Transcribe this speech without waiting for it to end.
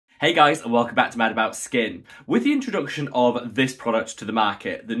Hey guys, and welcome back to Mad About Skin. With the introduction of this product to the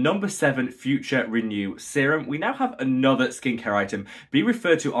market, the number 7 Future Renew Serum, we now have another skincare item being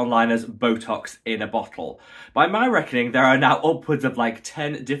referred to online as Botox in a bottle. By my reckoning, there are now upwards of like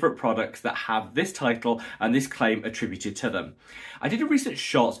 10 different products that have this title and this claim attributed to them. I did a recent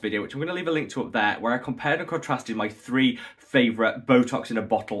shorts video, which I'm going to leave a link to up there, where I compared and contrasted my 3 favourite Botox in a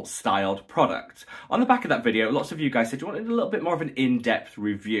bottle styled products. On the back of that video, lots of you guys said you wanted a little bit more of an in-depth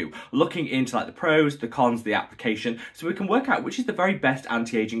review, looking into like the pros, the cons, the application, so we can work out which is the very best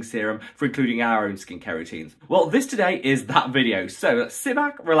anti-aging serum for including our own skincare routines. Well, this today is that video, so let's sit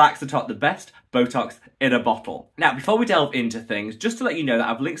back, relax and talk the best Botox in a bottle. Now, before we delve into things, just to let you know that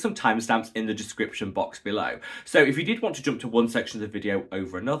I've linked some timestamps in the description box below. So if you did want to jump to one section of the video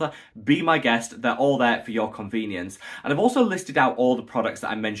over another, be my guest, they're all there for your convenience. And I've also listed out all the products that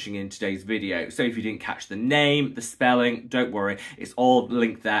I'm mentioning in today's video. So if you didn't catch the name, the spelling, don't worry, it's all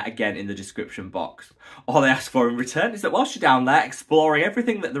linked there again in the description box. All I ask for in return is that whilst you're down there exploring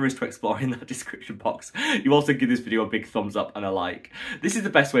everything that there is to explore in that description box, you also give this video a big thumbs up and a like. This is the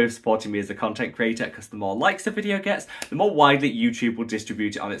best way of supporting me as a content creator, because the more likes a video gets, the more widely YouTube will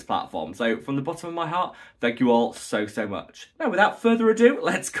distribute it on its platform. So from the bottom of my heart, thank you all so much. Now, without further ado,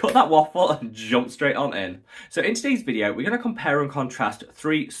 let's cut that waffle and jump straight on in. So in today's video, we're going to compare and contrast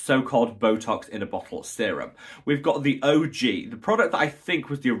 3 so-called Botox in a bottle serum. We've got the OG, the product that I think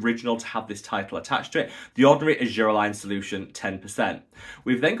was the original to have this title attached to it, the ordinary Argireline solution 10%.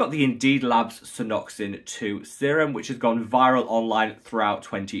 We've then got the Indeed Labs Snoxin 2 serum, which has gone viral online throughout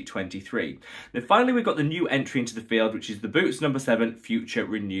 2023. Then finally, we've got the new entry into the field, which is the Boots number 7 Future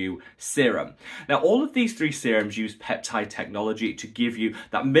Renew Serum. Now, all of these 3 serums use peptide technology to give you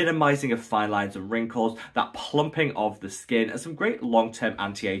that minimizing of fine lines and wrinkles, that plumping of the skin, and some great long-term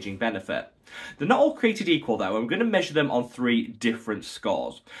anti-aging benefit. They're not all created equal though, and we're going to measure them on 3 different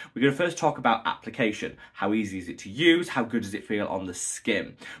scores. We're going to first talk about application. How easy is it to use? How good does it feel on the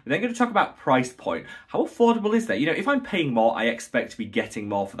skin? We're then going to talk about price point. How affordable is that? You know, if I'm paying more, I expect to be getting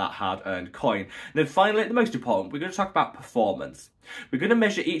more for that hard-earned coin. And then finally, the most important, we're going to talk about performance. We're going to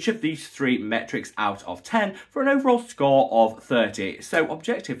measure each of these 3 metrics out of 10 for an overall score of 30. So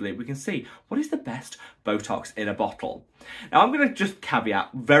objectively, we can see what is the best Botox in a bottle. Now, I'm going to just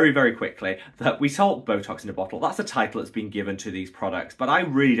caveat very quickly that we sold Botox in a bottle. That's a title that's been given to these products, but I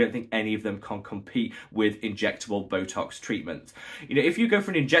really don't think any of them can compete with injectable Botox treatments. You know, if you go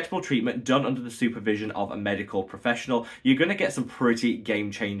for an injectable treatment done under the supervision of a medical professional, you're going to get some pretty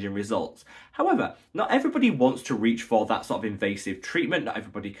game-changing results. However, not everybody wants to reach for that sort of invasive treatment. Not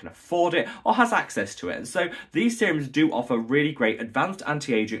everybody can afford it or has access to it. And so these serums do offer really great advanced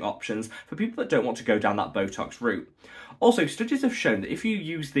anti-aging options for people that don't want to go down that Botox route. Also, studies have shown that if you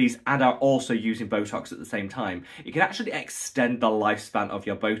use these and are also using Botox at the same time, it can actually extend the lifespan of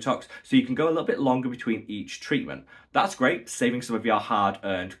your Botox, so you can go a little bit longer between each treatment. That's great, saving some of your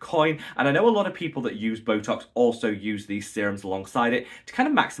hard-earned coin, and I know a lot of people that use Botox also use these serums alongside it to kind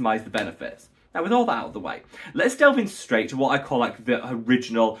of maximise the benefits. Now, with all that out of the way, let's delve in straight to what I call like the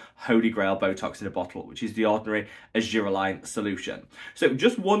original Holy Grail Botox in a bottle, which is the ordinary Argireline solution. So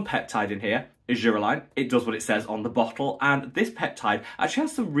just one peptide in here, Argireline. It does what it says on the bottle, and this peptide actually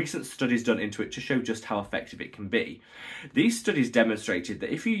has some recent studies done into it to show just how effective it can be. These studies demonstrated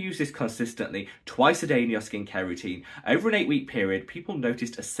that if you use this consistently twice a day in your skincare routine, over an 8-week period, people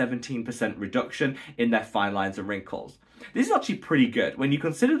noticed a 17% reduction in their fine lines and wrinkles. This is actually pretty good. When you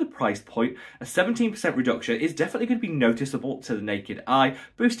consider the price point, a 17% reduction is definitely going to be noticeable to the naked eye,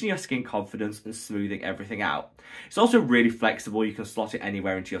 boosting your skin confidence and smoothing everything out. It's also really flexible. You can slot it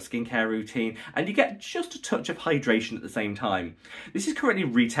anywhere into your skincare routine, and you get just a touch of hydration at the same time. This is currently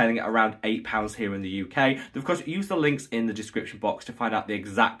retailing at around £8 here in the UK. Of course, use the links in the description box to find out the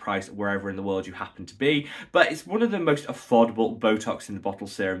exact price wherever in the world you happen to be, but it's one of the most affordable Botox in the bottle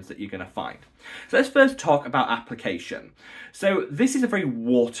serums that you're going to find. So let's first talk about application. So this is a very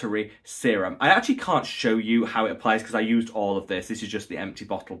watery serum. I actually can't show you how it applies because I used all of this. This is just the empty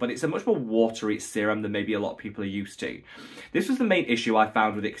bottle, but it's a much more watery serum than maybe a lot of people are used to. This was the main issue I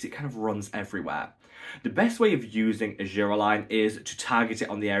found with it because it kind of runs everywhere. The best way of using Argireline is to target it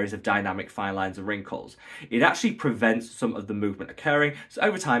on the areas of dynamic fine lines and wrinkles. It actually prevents some of the movement occurring, so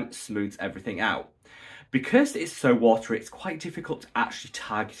over time smooths everything out. Because it's so watery, it's quite difficult to actually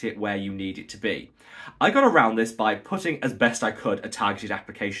target it where you need it to be. I got around this by putting, as best I could, a targeted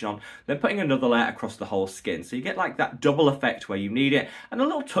application on, then putting another layer across the whole skin. So you get like that double effect where you need it, and a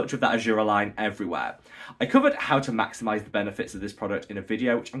little touch of that Argireline everywhere. I covered how to maximise the benefits of this product in a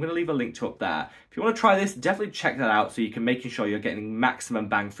video, which I'm going to leave a link to up there. If you want to try this, definitely check that out so you can make sure you're getting maximum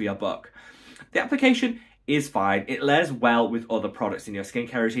bang for your buck. The application is fine. It layers well with other products in your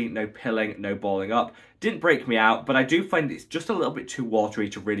skincare routine. No pilling, no balling up. Didn't break me out, but I do find it's just a little bit too watery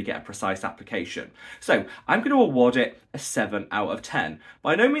to really get a precise application. So I'm going to award it a 7 out of 10.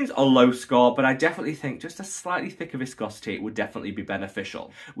 By no means a low score, but I definitely think just a slightly thicker viscosity would definitely be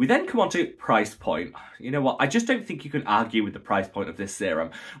beneficial. We then come on to price point. You know what? I just don't think you can argue with the price point of this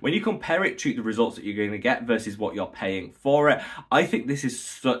serum. When you compare it to the results that you're going to get versus what you're paying for it, I think this is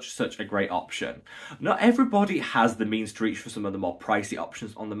such a great option. Not everybody has the means to reach for some of the more pricey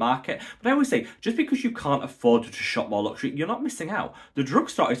options on the market, but I always say, just because you can't afford to shop more luxury, you're not missing out. The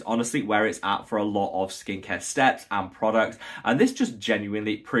drugstore is honestly where it's at for a lot of skincare steps and products, and this just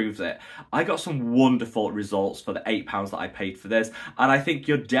genuinely proves it. I got some wonderful results for the £8 that I paid for this, and I think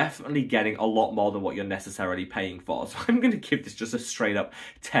you're definitely getting a lot more than what you're necessarily paying for. So I'm going to give this just a straight up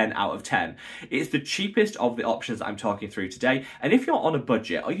 10 out of 10. It's the cheapest of the options that I'm talking through today, and if you're on a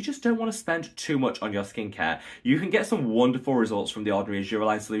budget or you just don't want to spend too much on your skincare, you can get some wonderful results from the ordinary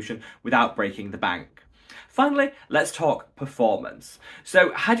Argireline solution without breaking the bank. Finally, let's talk performance.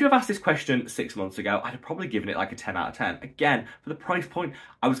 So had you have asked this question 6 months ago, I'd have probably given it like a 10 out of 10. Again, for the price point,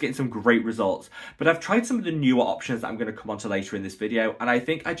 I was getting some great results, but I've tried some of the newer options that I'm going to come on to later in this video, and I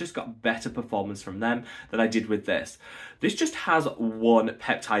think I just got better performance from them than I did with this. This just has one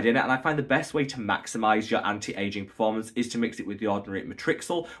peptide in it, and I find the best way to maximize your anti-aging performance is to mix it with the ordinary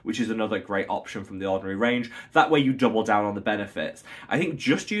Matrixyl, which is another great option from the ordinary range. That way you double down on the benefits. I think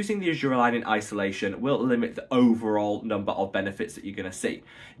just using the Argireline in isolation will limit the overall number of benefits that you're going to see.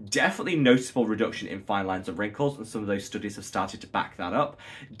 Definitely noticeable reduction in fine lines and wrinkles, and some of those studies have started to back that up.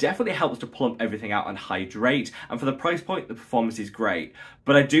 Definitely helps to plump everything out and hydrate, and for the price point, the performance is great.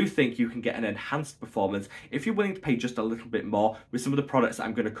 But I do think you can get an enhanced performance if you're willing to pay just a little bit more with some of the products that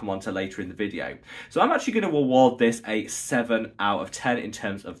I'm going to come on to later in the video. So I'm actually going to award this a 7 out of 10 in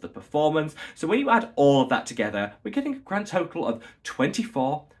terms of the performance. So when you add all of that together, we're getting a grand total of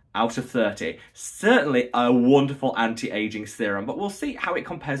 24 out of 30. Certainly a wonderful anti-aging serum, but we'll see how it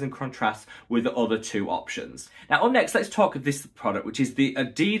compares and contrasts with the other two options. Now up next, let's talk of this product, which is the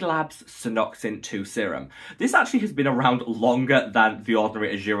Adidas Labs Snoxin 2 Serum. This actually has been around longer than the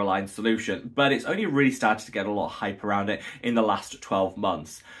ordinary Argireline solution, but it's only really started to get a lot of hype around it in the last 12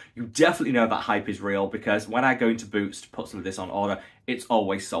 months. You definitely know that hype is real, because when I go into Boots to put some of this on order, it's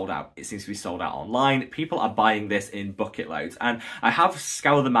always sold out. It seems to be sold out online. People are buying this in bucket loads, and I have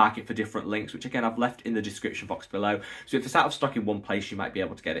scoured the market for different links, which again I've left in the description box below. So if it's out of stock in one place, you might be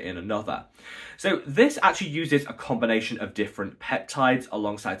able to get it in another. So this actually uses a combination of different peptides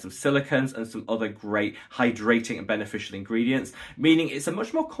alongside some silicons and some other great hydrating and beneficial ingredients, meaning it's a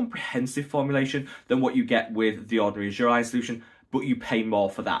much more comprehensive formulation than what you get with the ordinary Argireline solution, but you pay more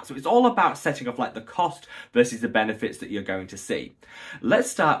for that. So it's all about setting off like the cost versus the benefits that you're going to see. Let's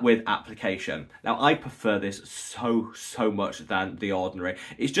start with application. Now I prefer this so much than the ordinary.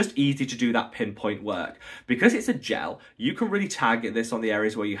 It's just easy to do that pinpoint work. Because it's a gel, you can really target this on the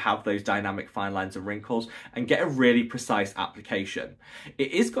areas where you have those dynamic fine lines and wrinkles and get a really precise application.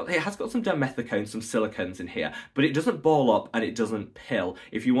 It has got some dimethicone, some silicones in here, but it doesn't ball up and it doesn't pill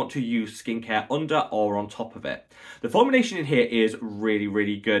if you want to use skincare under or on top of it. The formulation in here is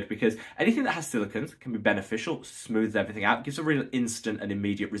really good, because anything that has silicons can be beneficial, smooths everything out, gives a real instant and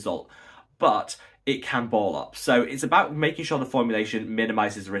immediate result, but it can ball up. So it's about making sure the formulation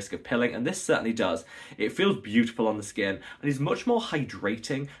minimizes the risk of pilling, and this certainly does. It feels beautiful on the skin and is much more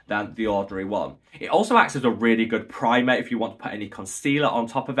hydrating than the ordinary one. It also acts as a really good primer if you want to put any concealer on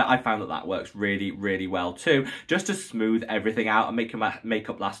top of it. I found that that works really well too, just to smooth everything out and make your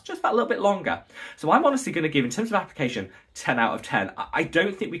makeup last just that little bit longer. So I'm honestly going to give, in terms of application, 10 out of 10. I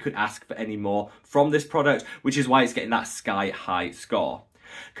don't think we could ask for any more from this product, which is why it's getting that sky high score.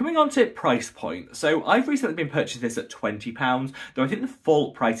 Coming on to price point, so I've recently been purchasing this at £20, though I think the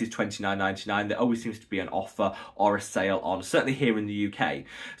full price is £29.99. There always seems to be an offer or a sale on, certainly here in the UK.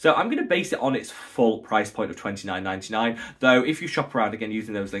 So I'm going to base it on its full price point of £29.99, though if you shop around again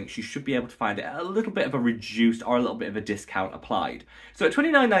using those links, you should be able to find it at a little bit of a reduced or a little bit of a discount applied. So at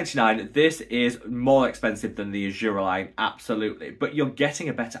 £29.99, this is more expensive than the Argireline, absolutely, but you're getting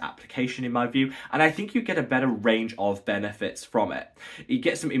a better application in my view, and I think you get a better range of benefits from it. You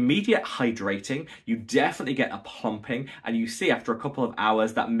get some immediate hydrating, you definitely get a plumping, and you see after a couple of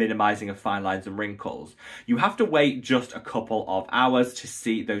hours that minimizing of fine lines and wrinkles. You have to wait just a couple of hours to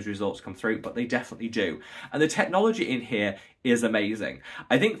see those results come through, but they definitely do. And the technology in here is amazing.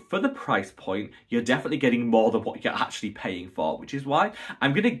 I think for the price point, you're definitely getting more than what you're actually paying for, which is why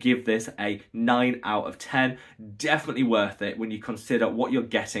I'm going to give this a 9 out of 10. Definitely worth it when you consider what you're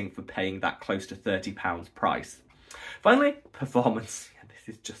getting for paying that close to £30 price. Finally, performance.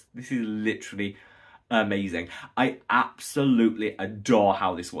 This is literally amazing. I absolutely adore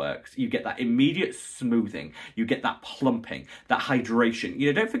how this works. You get that immediate smoothing, you get that plumping, that hydration.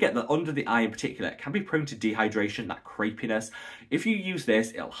 You know, don't forget that under the eye in particular, it can be prone to dehydration, that crepiness. If you use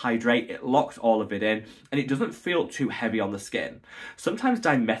this, it'll hydrate, it locks all of it in, and it doesn't feel too heavy on the skin. Sometimes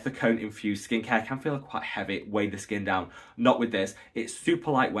dimethicone infused skincare can feel quite heavy, weigh the skin down. Not with this. It's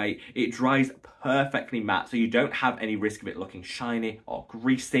super lightweight, it dries perfectly matte, so you don't have any risk of it looking shiny or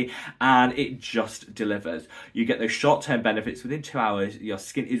greasy, and it just delivers. You get those short-term benefits. Within 2 hours, your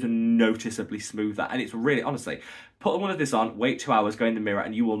skin is noticeably smoother, and it's really, honestly, put one of this on, wait 2 hours, go in the mirror,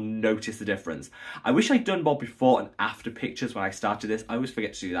 and you will notice the difference. I wish I'd done more before and after pictures when I started this. I always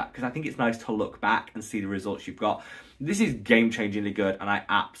forget to do that because I think it's nice to look back and see the results you've got. This is game-changingly good, and I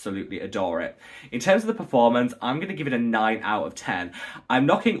absolutely adore it. In terms of the performance, I'm going to give it a 9 out of 10. I'm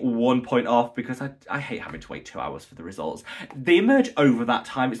knocking 1 point off because I hate having to wait 2 hours for the results. They emerge over that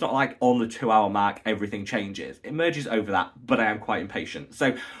time. It's not like on the 2 hour mark, everything changes. It emerges over that, but I am quite impatient.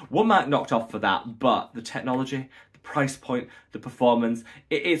 So 1 mark knocked off for that, but the technology, price point, the performance,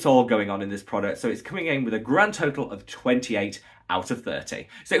 it's all going on in this product. So it's coming in with a grand total of 28 out of 30.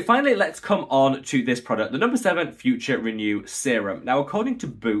 So finally, let's come on to this product, the number 7 Future Renew Serum. Now, according to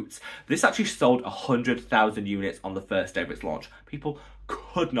Boots, this actually sold 100,000 units on the first day of its launch. People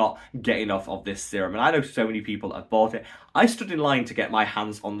could not get enough of this serum, and I know so many people have bought it. I stood in line to get my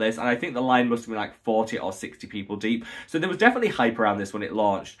hands on this, and I think the line must have been like 40 or 60 people deep, so there was definitely hype around this when it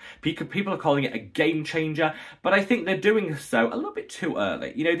launched. People are calling it a game changer, but I think they're doing so a little bit too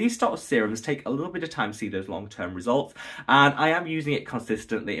early. You know, these sort of serums take a little bit of time to see those long-term results, and I am using it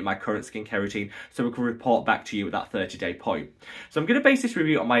consistently in my current skincare routine, so we can report back to you at that 30-day point. So I'm going to base this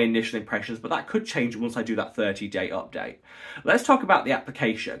review on my initial impressions, but that could change once I do that 30-day update. Let's talk about the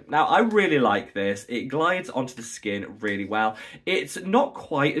application. Now, I really like this. It glides onto the skin really well. It's not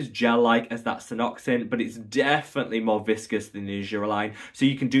quite as gel-like as that Snoxin, but it's definitely more viscous than the Argireline, so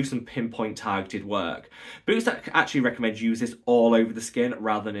you can do some pinpoint targeted work. Boots actually recommend use this all over the skin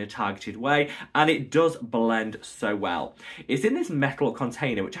rather than in a targeted way, and it does blend so well. It's in this metal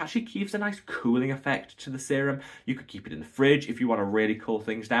container, which actually gives a nice cooling effect to the serum. You could keep it in the fridge if you want to really cool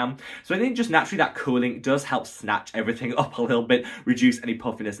things down. So I think just naturally that cooling does help snatch everything up a little bit, reduce any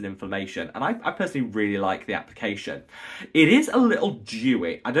puffiness and inflammation, and I personally really like the application. It is a little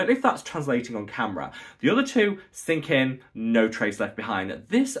dewy. I don't know if that's translating on camera. The other two sink in, no trace left behind.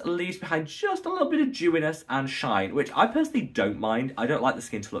 This leaves behind just a little bit of dewiness and shine, which I personally don't mind. I don't like the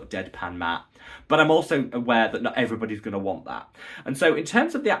skin to look deadpan matte, but I'm also aware that not everybody's going to want that. And so in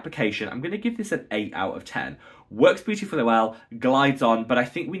terms of the application, I'm going to give this an 8 out of 10. Works beautifully well, glides on, but I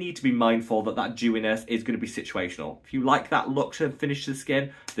think we need to be mindful that that dewiness is going to be situational. If you like that look to finish the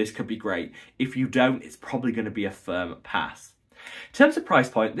skin, this could be great. If you don't, it's probably going to be a firm pass. In terms of price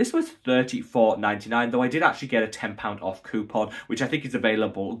point, this was $34.99, though I did actually get a £10 off coupon, which I think is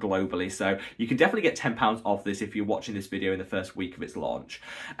available globally, so you can definitely get £10 off this if you're watching this video in the first week of its launch.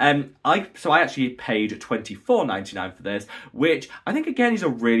 So I actually paid $24.99 for this, which I think again is a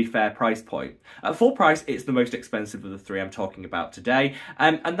really fair price point. At full price, it's the most expensive of the three I'm talking about today,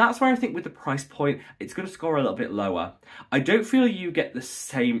 and that's where I think with the price point, it's going to score a little bit lower. I don't feel you get the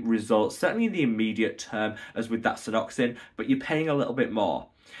same results, certainly in the immediate term, as with that Snoxin, but you're paying a little bit more.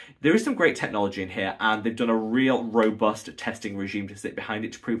 There is some great technology in here, and they've done a real robust testing regime to sit behind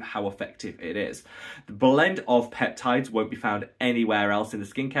it to prove how effective it is. The blend of peptides won't be found anywhere else in the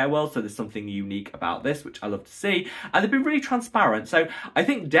skincare world, so there's something unique about this, which I love to see, and they've been really transparent, so I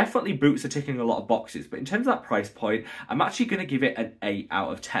think definitely Boots are ticking a lot of boxes, but in terms of that price point, I'm actually going to give it an 8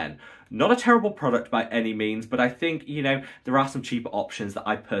 out of 10. Not a terrible product by any means, but I think, you know, there are some cheaper options that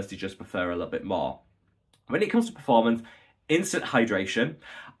I personally just prefer a little bit more. When it comes to performance, instant hydration.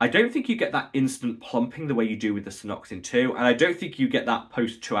 I don't think you get that instant plumping the way you do with the Snoxin 2, and I don't think you get that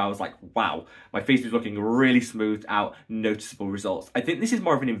post 2 hours like, wow, my face is looking really smoothed out, noticeable results. I think this is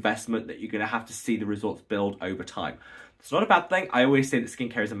more of an investment that you're going to have to see the results build over time. It's not a bad thing. I always say that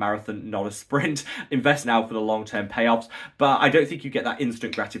skincare is a marathon, not a sprint. Invest now for the long-term payoffs, but I don't think you get that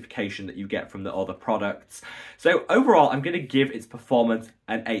instant gratification that you get from the other products. So overall, I'm going to give its performance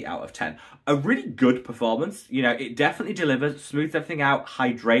an 8 out of 10. A really good performance. You know, it definitely delivers, smooths everything out,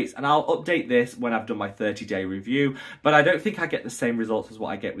 hydrates, and I'll update this when I've done my 30-day review, but I don't think I get the same results as what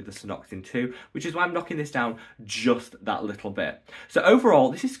I get with the Snoxin 2, which is why I'm knocking this down just that little bit. So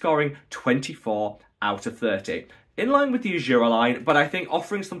overall, this is scoring 24 out of 30. in line with the Argireline, but I think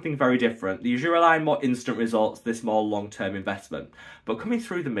offering something very different. The Argireline, more instant results, this more long-term investment. But coming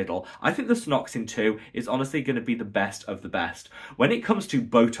through the middle, I think the Snoxin 2 is honestly going to be the best of the best. When it comes to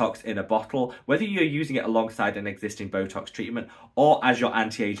Botox in a bottle, whether you're using it alongside an existing Botox treatment or as your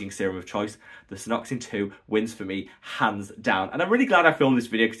anti-aging serum of choice, the Snoxin 2 wins for me, hands down. And I'm really glad I filmed this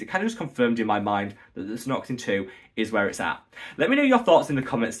video because it kind of just confirmed in my mind that the Snoxin 2 is where it's at. Let me know your thoughts in the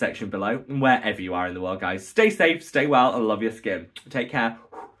comments section below, and wherever you are in the world, guys. Stay safe, stay well, and love your skin. Take care.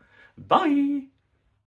 Bye.